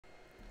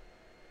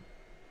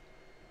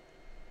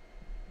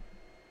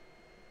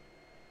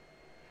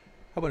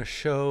I want to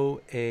show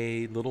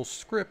a little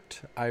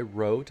script I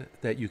wrote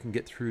that you can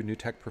get through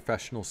NewTek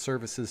Professional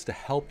Services to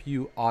help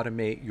you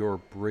automate your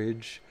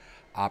bridge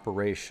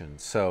operation.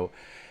 So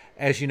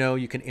as you know,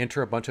 you can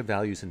enter a bunch of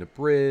values into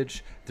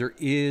bridge. There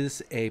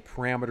is a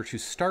parameter to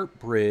start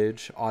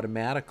bridge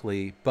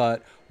automatically,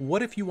 but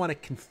what if you want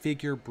to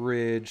configure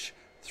bridge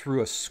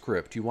through a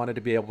script? You wanted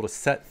to be able to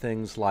set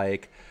things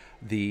like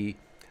the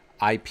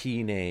IP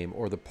name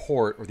or the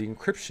port or the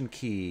encryption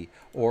key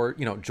or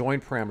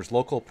join parameters,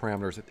 local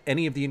parameters,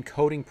 any of the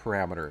encoding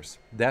parameters.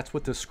 That's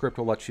what this script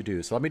will let you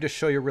do. So let me just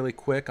show you really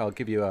quick. I'll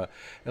give you a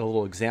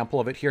little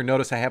example of it here.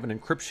 Notice I have an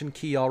encryption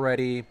key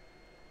already.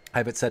 I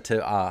have it set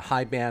to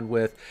high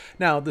bandwidth.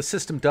 Now the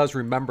system does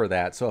remember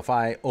that, so if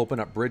I open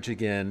up Bridge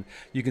again,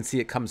 you can see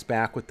it comes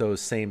back with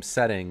those same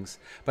settings,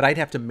 but I'd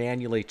have to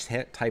manually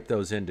type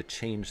those in to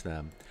change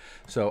them.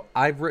 So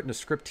I've written a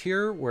script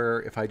here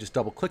where if I just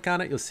double click on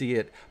it, you'll see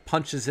it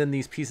punches in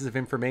these pieces of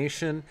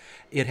information.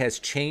 It has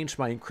changed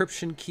my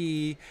encryption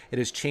key, it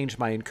has changed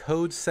my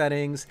encode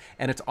settings,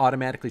 and it's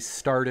automatically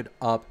started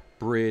up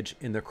Bridge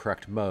in the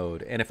correct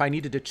mode. And if I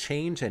needed to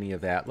change any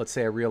of that, let's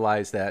say I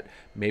realize that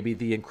maybe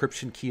the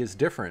encryption key is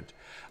different,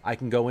 I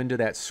can go into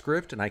that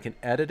script and I can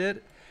edit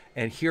it,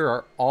 and here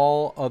are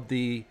all of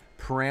the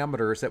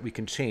parameters that we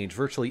can change.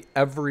 Virtually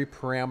every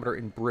parameter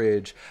in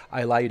Bridge,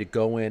 I allow you to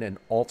go in and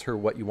alter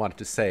what you want it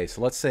to say.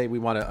 So let's say we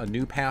want a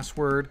new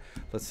password.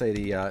 Let's say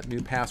the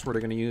new password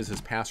we're going to use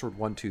is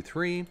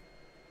password123.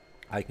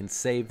 I can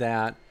save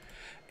that,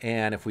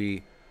 and if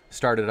we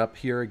start it up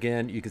here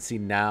again, you can see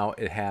now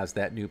it has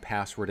that new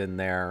password in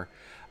there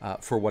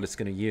for what it's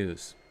going to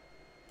use.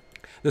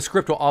 The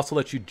script will also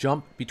let you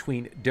jump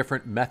between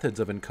different methods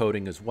of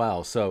encoding as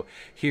well. So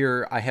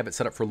here I have it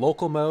set up for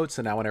local mode.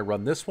 So now when I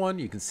run this one,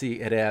 you can see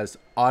it has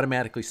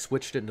automatically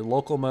switched into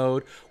local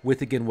mode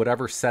with, again,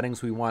 whatever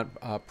settings we want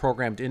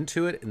programmed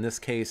into it. In this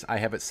case, I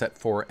have it set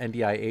for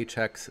NDI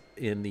HX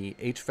in the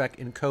HVAC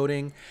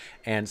encoding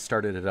and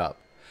started it up.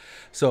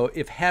 So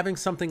if having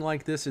something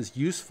like this is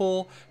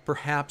useful,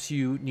 perhaps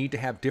you need to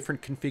have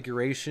different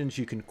configurations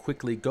you can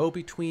quickly go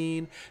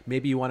between.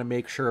 Maybe you want to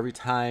make sure every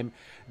time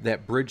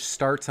that Bridge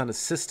starts on a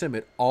system,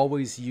 it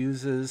always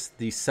uses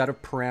the set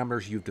of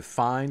parameters you've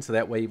defined. So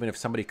that way, even if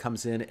somebody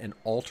comes in and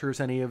alters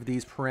any of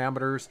these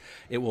parameters,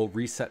 it will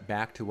reset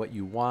back to what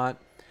you want.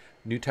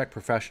 NewTek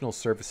Professional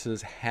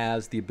Services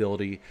has the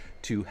ability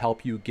to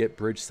help you get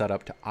Bridge set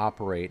up to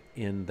operate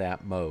in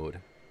that mode.